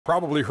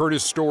Probably heard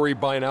his story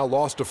by now,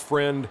 lost a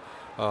friend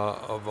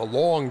of a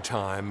long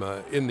time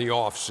in the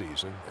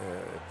off-season.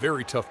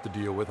 Very tough to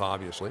deal with,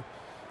 obviously.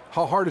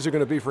 How hard is it going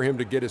to be for him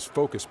to get his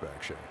focus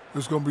back, Shane?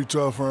 It's going to be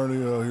tough, Ernie.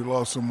 He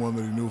lost someone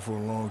that he knew for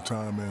a long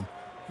time, and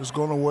it's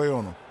going to weigh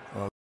on him.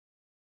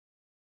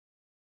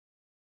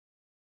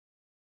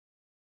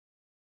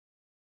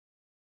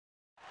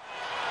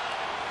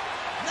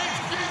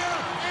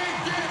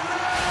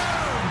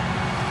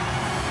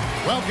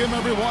 Welcome,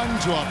 everyone,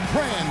 to a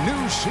brand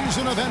new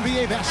season of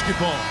NBA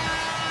basketball.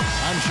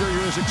 I'm sure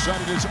you're as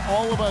excited as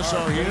all of us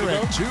are here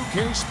at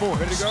 2K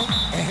Sports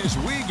as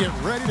we get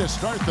ready to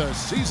start the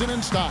season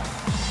in style.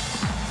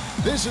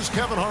 This is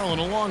Kevin Harlan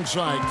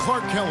alongside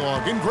Clark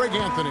Kellogg and Greg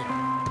Anthony.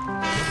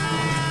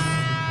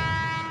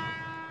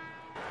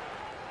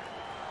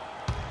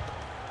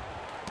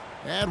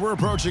 And we're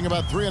approaching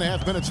about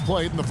 3.5 minutes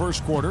played in the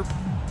first quarter.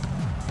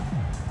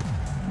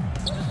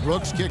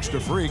 Brooks kicks to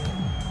Freak.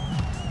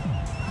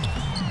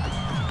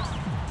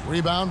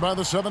 Rebound by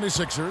the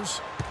 76ers.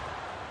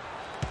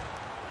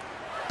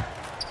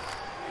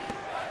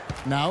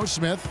 Now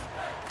Smith.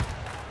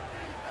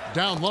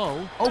 Down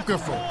low,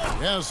 Okafor.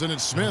 Yes, and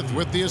it's Smith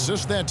with the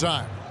assist that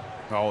time.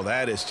 Oh,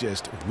 that is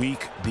just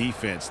weak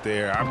defense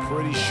there. I'm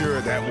pretty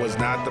sure that was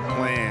not the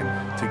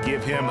plan to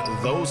give him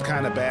those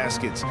kind of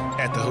baskets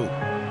at the hoop.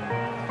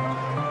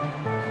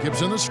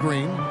 Gibson the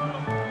screen.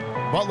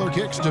 Butler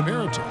kicks to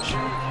Mirotic.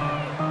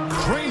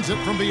 Cranes it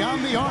from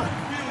beyond the arc.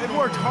 They've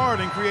worked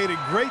hard and created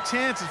great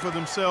chances for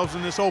themselves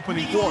in this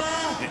opening quarter.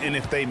 And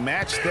if they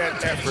match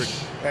that effort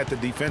at the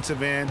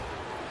defensive end,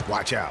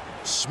 watch out.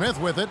 Smith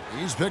with it.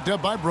 He's picked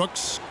up by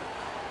Brooks.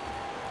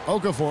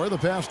 Okafor, the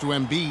pass to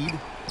Embiid.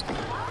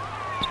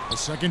 A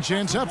second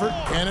chance effort,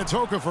 and it's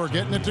Okafor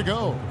getting it to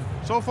go.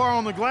 So far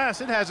on the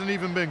glass, it hasn't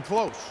even been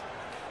close.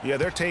 Yeah,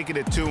 they're taking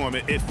it to him.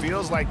 It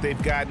feels like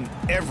they've gotten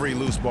every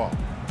loose ball.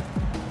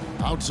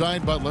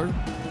 Outside Butler.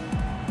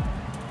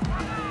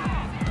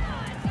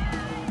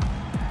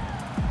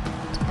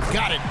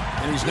 Got it.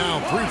 And he's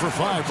now 3 for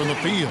 5 from the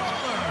field.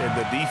 And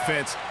the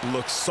defense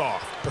looks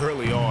soft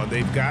early on.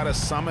 They've got to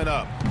sum it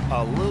up.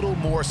 A little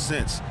more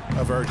sense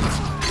of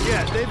urgency.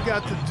 Yeah, they've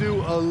got to do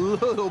a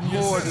little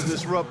more to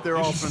disrupt their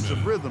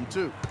offensive rhythm,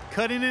 too.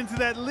 Cutting into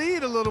that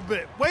lead a little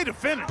bit. Way to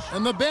finish.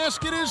 And the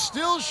basket is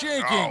still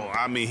shaking. Oh,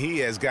 I mean, he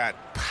has got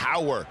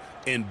power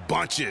in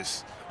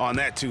bunches on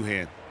that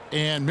two-hand.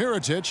 And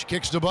Mirotic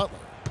kicks to Butler.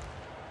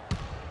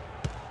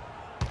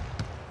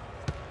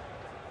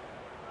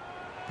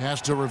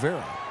 Pass to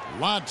Rivera.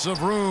 Lots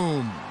of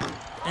room.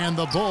 And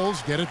the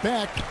Bulls get it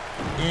back.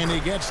 And he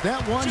gets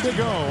that one to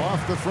go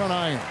off the front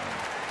iron.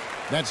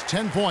 That's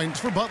 10 points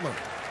for Butler.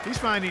 He's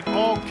finding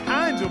all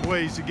kinds of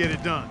ways to get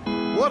it done.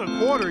 What a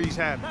quarter he's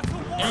having.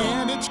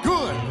 And it's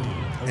good.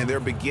 And they're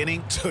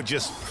beginning to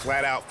just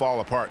flat out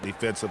fall apart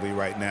defensively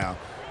right now,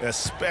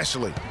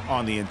 especially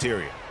on the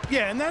interior.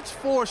 Yeah, and that's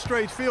 4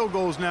 straight field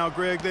goals now,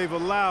 Greg, they've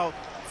allowed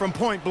from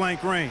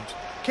point-blank range.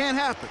 Can't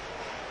happen.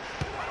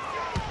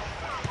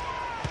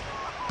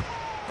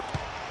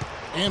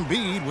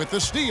 Embiid with the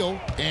steal,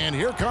 and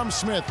here comes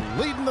Smith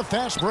leading the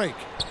fast break.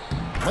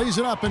 Plays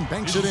it up and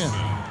banks it in.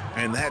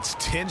 And that's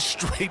 10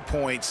 straight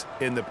points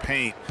in the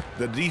paint.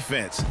 The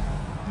defense,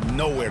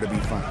 nowhere to be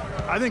found.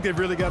 I think they've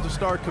really got to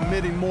start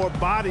committing more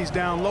bodies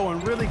down low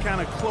and really kind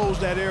of close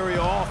that area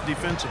off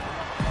defensively.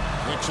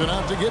 Kicks it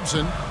out to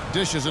Gibson,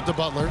 dishes it to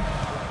Butler.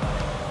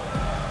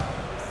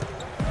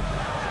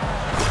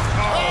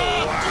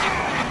 Oh,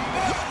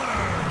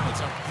 wow.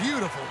 It's a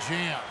beautiful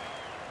jam.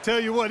 Tell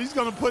you what, he's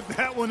going to put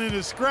that one in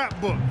his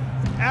scrapbook.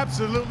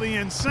 Absolutely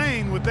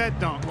insane with that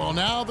dunk. Well,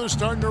 now they're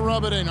starting to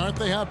rub it in, aren't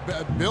they?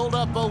 Build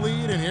up a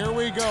lead, and here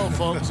we go,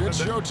 folks.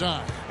 It's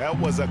showtime. That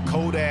was a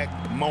Kodak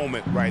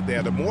moment right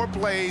there. The more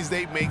plays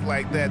they make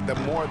like that, the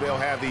more they'll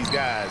have these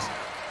guys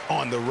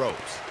on the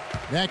ropes.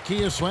 That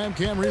Kia Slam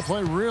Cam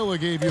replay really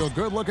gave you a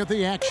good look at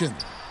the action.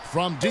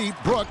 From deep,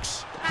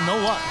 Brooks, no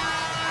luck.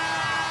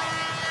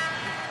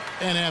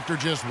 And after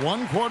just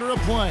 1 quarter of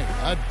play,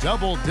 a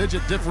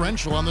double-digit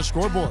differential on the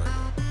scoreboard.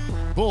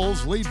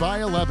 Bulls lead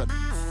by 11.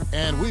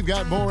 And we've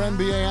got more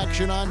NBA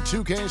action on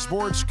 2K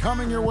Sports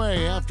coming your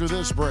way after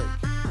this break.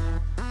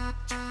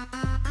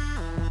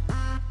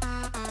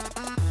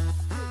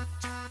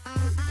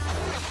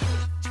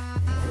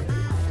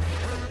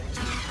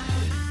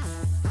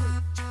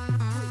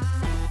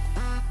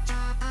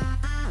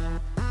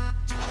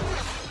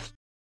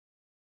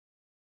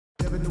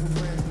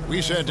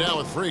 We sat down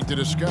with Freak to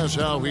discuss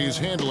how he's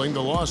handling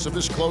the loss of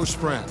his close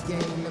friend.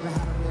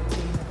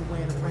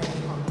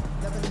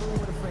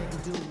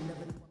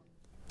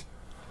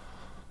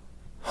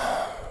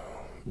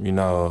 You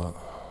know,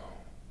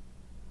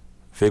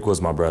 Vic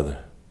was my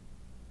brother.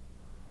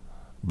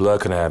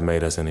 Blood couldn't have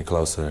made us any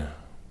closer.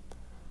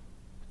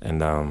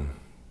 And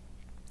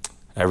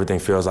everything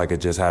feels like it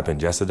just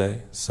happened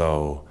yesterday.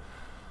 So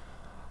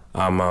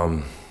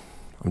I'm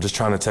just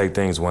trying to take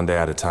things one day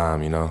at a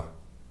time, you know.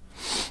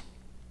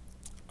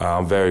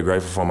 I'm very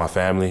grateful for my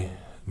family,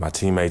 my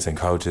teammates and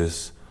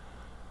coaches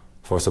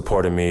for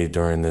supporting me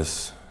during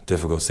this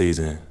difficult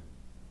season.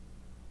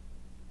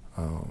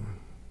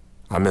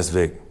 I miss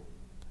Vic,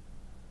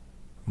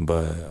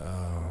 but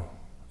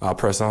I'll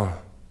press on.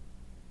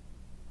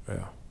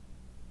 Yeah.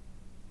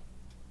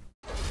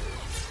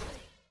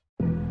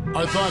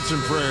 Our thoughts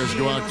and prayers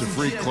go out to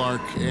Freak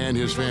Clark and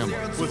his family.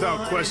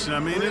 Without question. I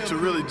mean, it's a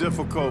really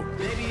difficult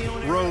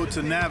road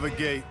to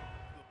navigate.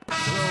 So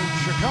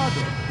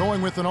Chicago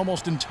going with an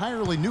almost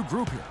entirely new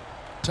group here.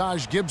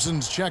 Taj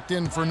Gibson's checked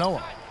in for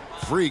Noah.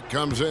 Freak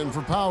comes in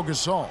for Pau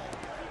Gasol.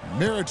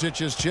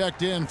 Mirotic is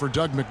checked in for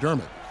Doug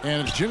McDermott.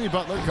 And it's Jimmy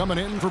Butler coming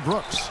in for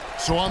Brooks.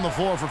 So on the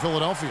floor for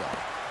Philadelphia,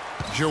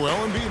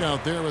 Joel Embiid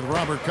out there with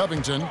Robert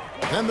Covington.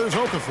 Then there's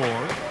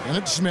Okafor, and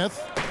it's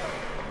Smith.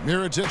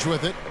 Mirotic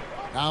with it.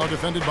 Now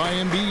defended by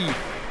Embiid.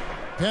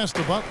 Pass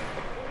to Butler.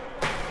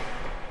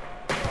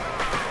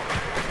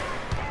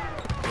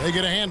 They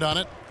get a hand on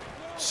it.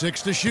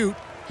 6 to shoot.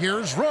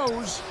 Here's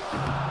Rose.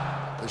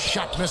 The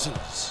shot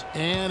misses.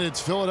 And it's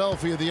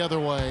Philadelphia the other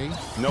way.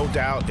 No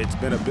doubt it's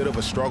been a bit of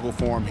a struggle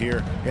for him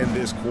here in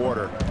this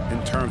quarter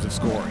in terms of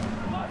scoring.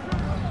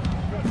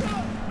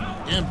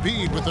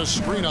 Embiid with a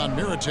screen on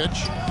Mirotic.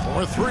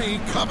 For 3,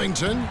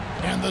 Covington.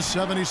 And the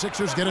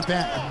 76ers get it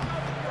back.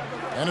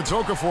 And it's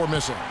Okafor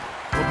missing.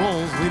 The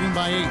Bulls leading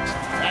by 8.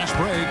 Fast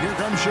break. Here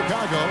comes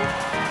Chicago.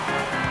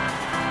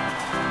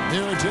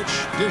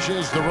 Mirotic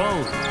dishes the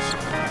Rose.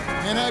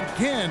 And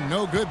again,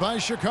 no good by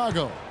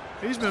Chicago.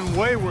 He's been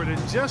wayward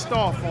and just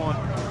off on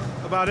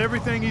about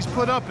everything he's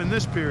put up in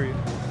this period.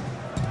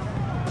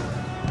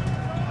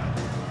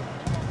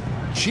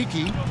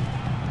 Cheeky.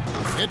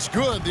 It's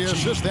good. The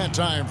assist that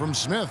time from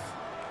Smith.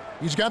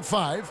 He's got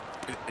 5.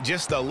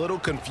 Just a little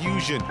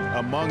confusion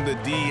among the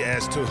D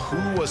as to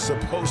who was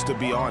supposed to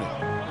be on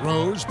it.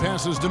 Rose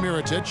passes to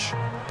Mirotic.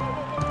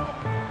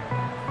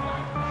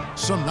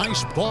 Some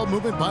nice ball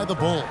movement by the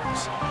Bulls.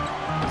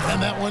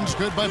 And that one's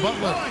good by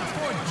Butler.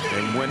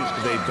 And when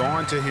they've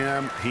gone to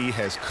him, he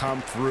has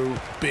come through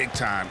big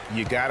time.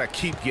 You got to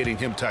keep getting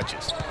him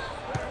touches.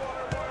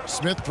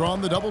 Smith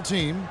drawn the double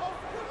team.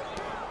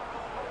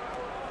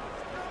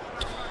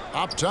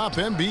 Up top,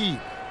 Embiid.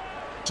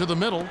 To the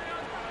middle.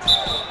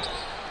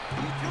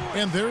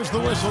 And there's the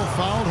whistle.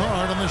 Fouled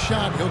hard on the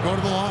shot. He'll go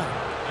to the line.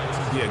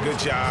 Yeah, good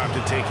job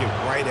to take it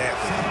right at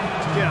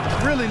him.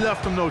 Yeah, really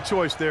left him no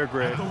choice there,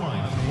 Greg.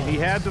 He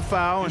had to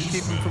foul and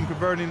keep him from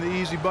converting the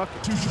easy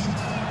bucket.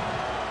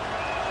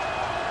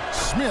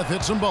 Smith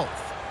hits them both.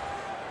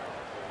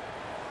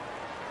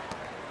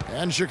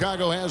 And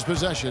Chicago has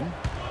possession.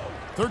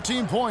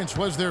 13 points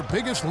was their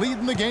biggest lead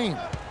in the game.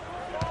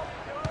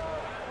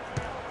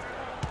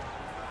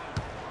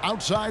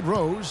 Outside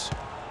Rose.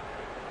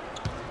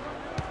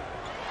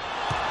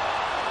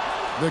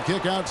 The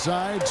kick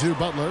outside to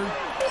Butler.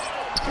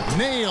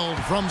 Nailed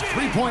from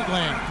three-point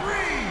land.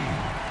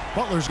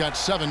 Butler's got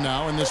 7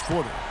 now in this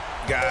quarter.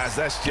 Guys,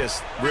 that's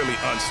just really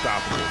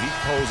unstoppable. He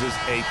poses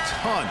a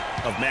ton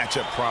of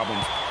matchup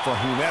problems for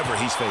whomever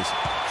he's facing.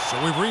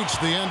 So we've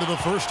reached the end of the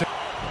first half.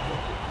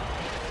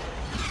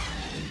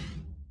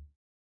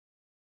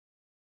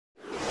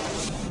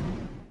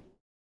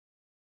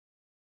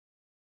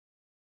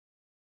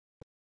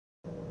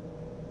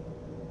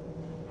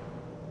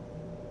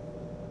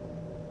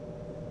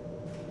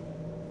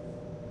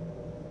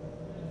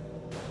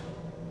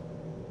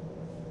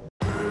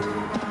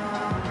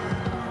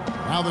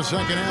 Now the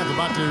second half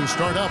about to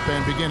start up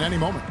and begin any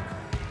moment.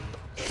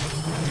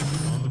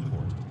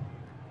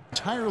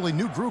 Entirely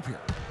new group here.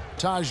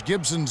 Taj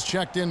Gibson's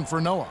checked in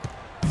for Noah.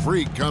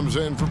 Freak comes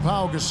in for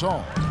Pau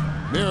Gasol.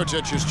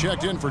 Mirotic is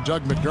checked in for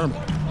Doug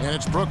McDermott. And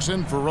it's Brooks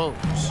in for Rose.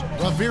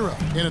 Lavira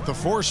in at the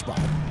 4 spot.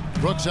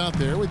 Brooks out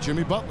there with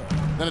Jimmy Butler.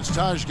 Then it's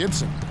Taj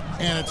Gibson.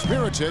 And it's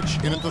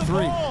Mirotic in at the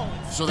 3.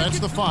 So that's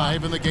the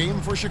 5 in the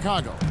game for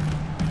Chicago.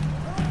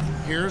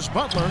 Here's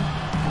Butler.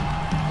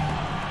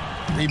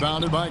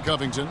 Rebounded by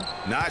Covington.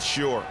 Not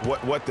sure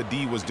what the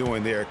D was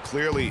doing there.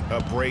 Clearly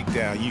a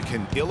breakdown. You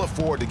can ill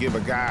afford to give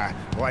a guy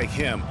like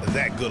him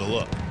that good a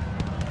look.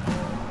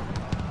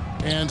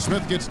 And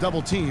Smith gets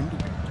double teamed.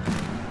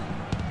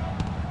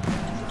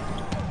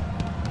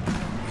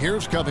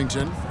 Here's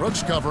Covington.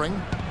 Brooks covering.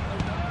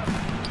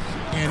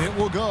 And it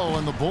will go,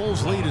 and the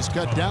Bulls' lead is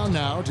cut down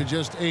now to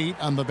just 8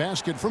 on the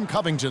basket from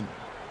Covington.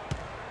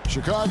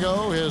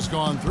 Chicago has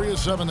gone 3 of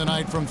 7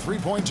 tonight from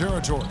three-point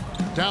territory.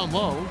 Down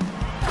low.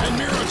 And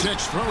Mirotic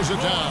throws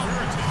it down.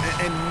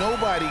 And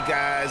nobody,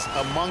 guys,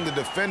 among the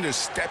defenders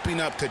stepping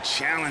up to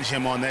challenge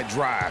him on that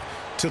drive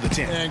to the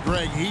 10. And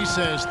Greg, he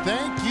says,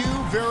 thank you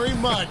very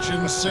much,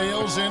 and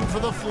sails in for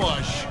the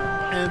flush.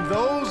 And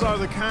those are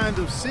the kind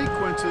of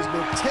sequences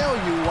that tell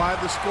you why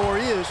the score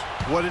is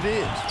what it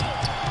is.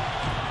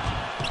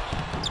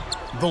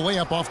 The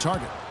layup off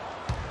target.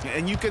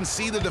 And you can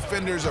see the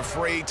defenders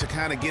afraid to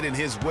kind of get in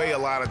his way a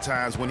lot of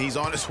times when he's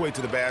on his way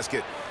to the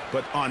basket.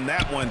 But on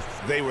that one,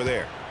 they were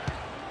there.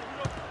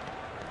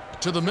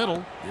 To the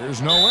middle. Here's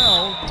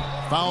Noel.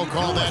 Foul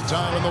call that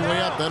time on the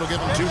way up. That'll give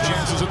them 2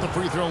 chances at the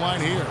free throw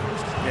line here.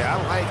 Yeah,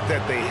 I like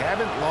that they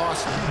haven't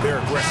lost their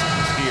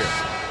aggressiveness here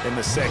in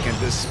the second,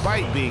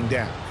 despite being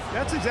down.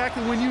 That's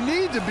exactly when you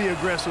need to be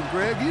aggressive,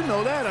 Greg. You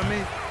know that. I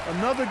mean,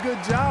 Another good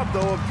job,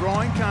 though, of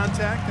drawing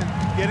contact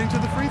and getting to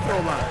the free throw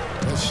line.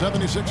 The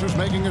 76ers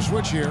making a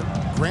switch here.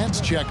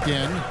 Grant's checked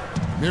in.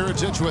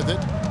 Mirotic with it.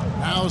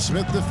 Now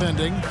Smith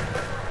defending.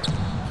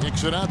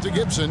 Kicks it out to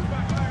Gibson.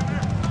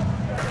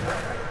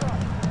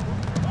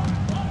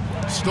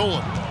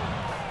 Stolen.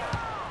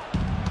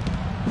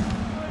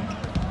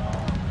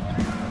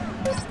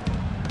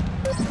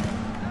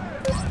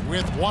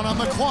 With 1 on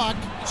the clock.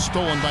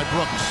 Stolen by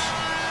Brooks.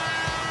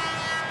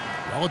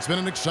 Well, it's been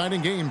an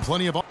exciting game.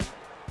 Plenty of...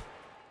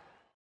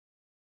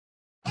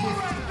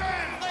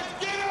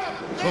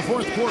 The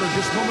fourth quarter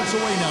just moments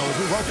away now as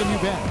we welcome you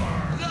back.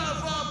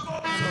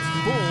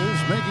 The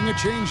Bulls making a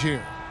change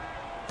here.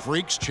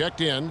 Freaks checked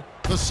in.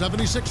 The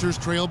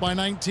 76ers trail by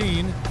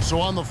 19.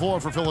 So on the floor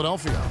for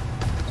Philadelphia.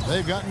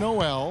 They've got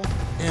Noel.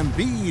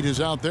 Embiid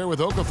is out there with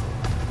Okafor.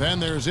 Then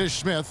there's Ish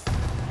Smith.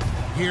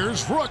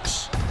 Here's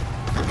Brooks.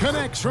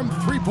 Connects from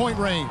three-point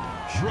range.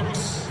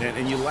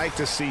 And you like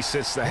to see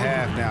since the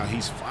half now,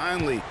 he's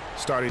finally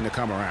starting to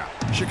come around.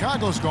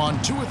 Chicago's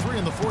gone 2 of 3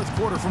 in the fourth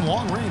quarter from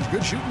long range.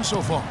 Good shooting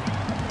so far.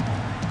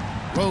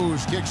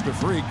 Rose kicks to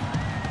Freak.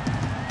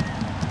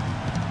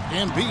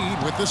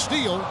 Embiid with the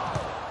steal.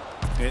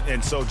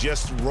 And so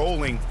just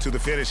rolling to the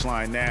finish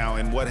line now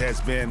in what has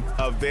been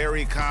a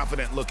very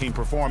confident-looking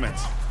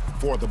performance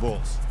for the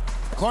Bulls.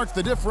 Clark,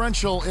 the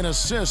differential in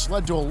assists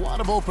led to a lot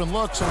of open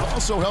looks and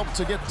also helped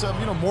to get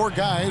more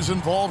guys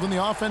involved in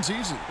the offense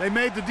easy. They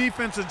made the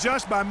defense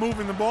adjust by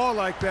moving the ball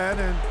like that,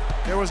 and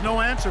there was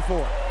no answer for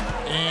it.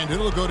 And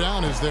it'll go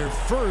down as their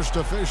first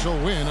official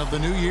win of the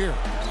new year.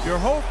 Your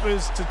hope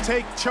is to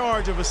take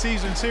charge of a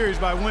season series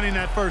by winning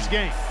that first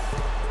game.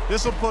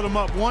 This will put them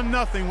up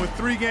 1-0 with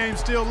 3 games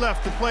still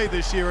left to play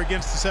this year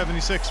against the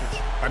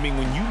 76ers. I mean,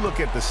 when you look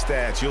at the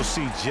stats, you'll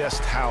see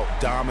just how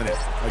dominant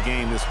a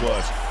game this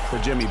was for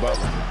Jimmy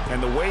Butler.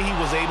 And the way he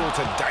was able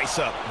to dice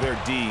up their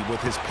D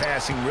with his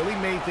passing really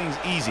made things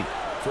easy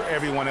for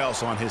everyone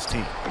else on his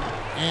team.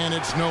 And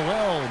it's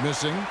Noel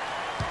missing.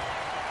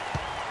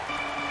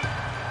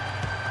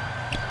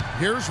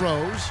 Here's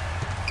Rose.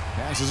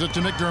 Passes it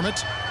to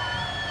McDermott.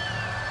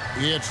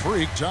 It's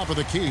Freak, top of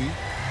the key.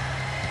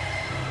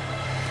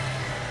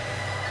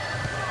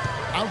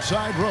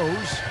 Outside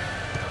Rose.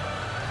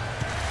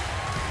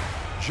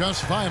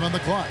 Just 5 on the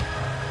clock.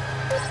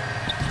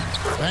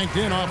 Banked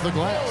in off the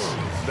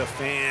glass. The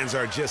fans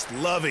are just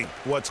loving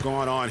what's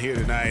going on here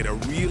tonight. A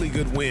really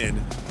good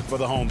win for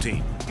the home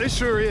team. It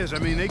sure is. I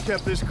mean, they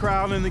kept this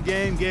crowd in the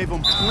game, gave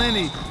them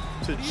plenty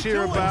to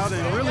cheer about,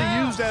 and really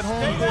used that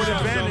home court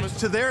advantage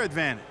to their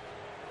advantage.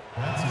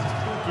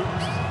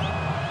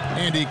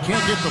 And he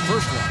can't get the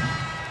first one.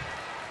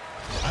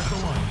 At the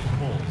line,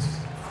 Bulls.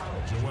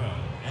 Joel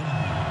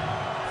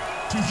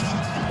Embiid. 2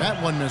 shots.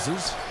 That one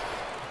misses.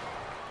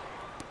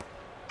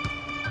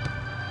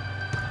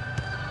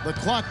 The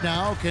clock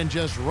now can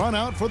just run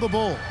out for the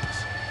Bulls.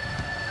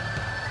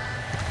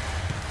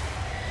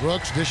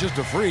 Brooks dishes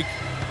to Freak.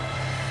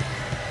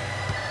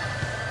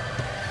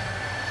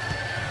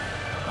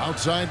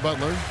 Outside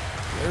Butler.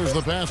 There's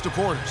the pass to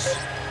Portis.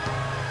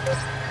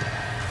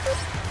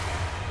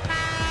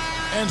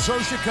 And so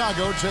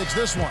Chicago takes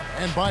this one,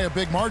 and by a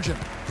big margin.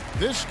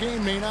 This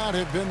game may not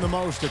have been the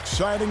most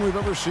exciting we've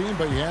ever seen,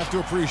 but you have to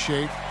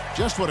appreciate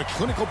just what a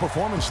clinical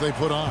performance they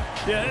put on.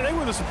 Yeah, they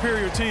were the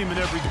superior team in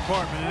every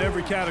department, in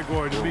every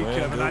category to me,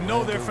 Kevin. I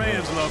know their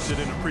fans loved it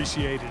and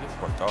appreciated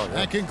it.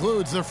 That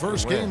concludes the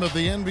first game of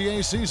the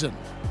NBA season.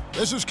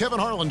 This is Kevin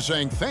Harlan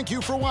saying thank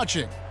you for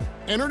watching.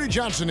 And Ernie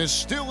Johnson is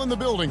still in the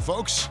building,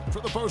 folks,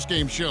 for the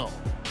postgame show.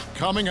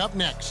 Coming up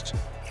next.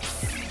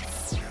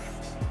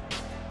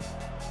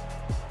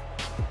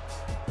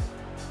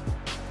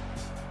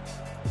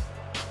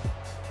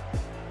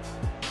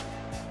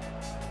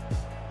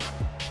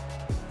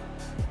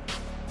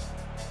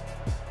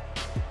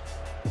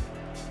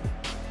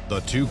 The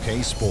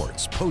 2K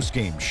Sports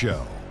postgame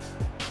show.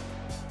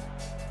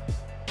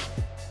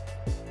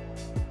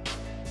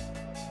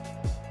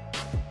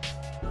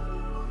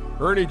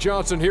 Ernie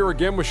Johnson here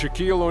again with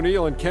Shaquille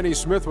O'Neal and Kenny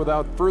Smith.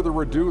 Without further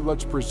ado,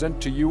 let's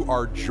present to you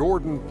our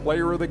Jordan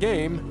player of the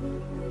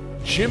game,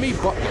 Jimmy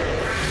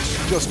Butler.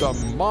 Just a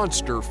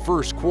monster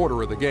first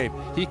quarter of the game.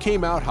 He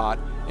came out hot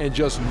and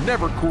just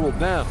never cooled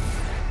down.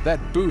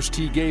 That boost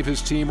he gave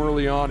his team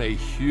early on, a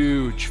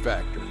huge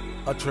factor.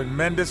 A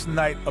tremendous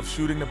night of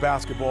shooting the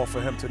basketball for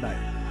him tonight.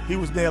 He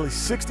was nearly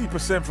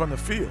 60% from the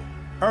field.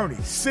 Ernie,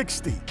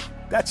 60.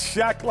 That's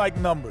Shaq-like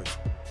numbers.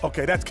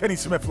 Okay, that's Kenny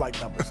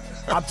Smith-like numbers.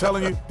 I'm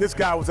telling you, this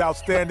guy was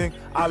outstanding.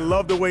 I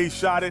love the way he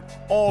shot it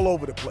all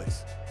over the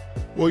place.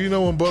 Well, you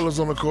know, when Butler's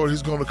on the court,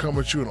 he's going to come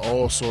at you in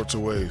all sorts of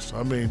ways.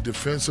 I mean,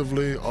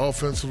 defensively,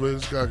 offensively,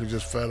 this guy can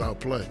just flat out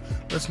play.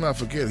 Let's not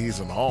forget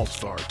he's an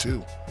all-star,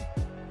 too.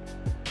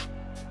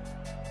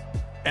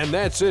 And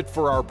that's it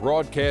for our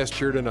broadcast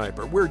here tonight,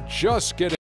 but we're just getting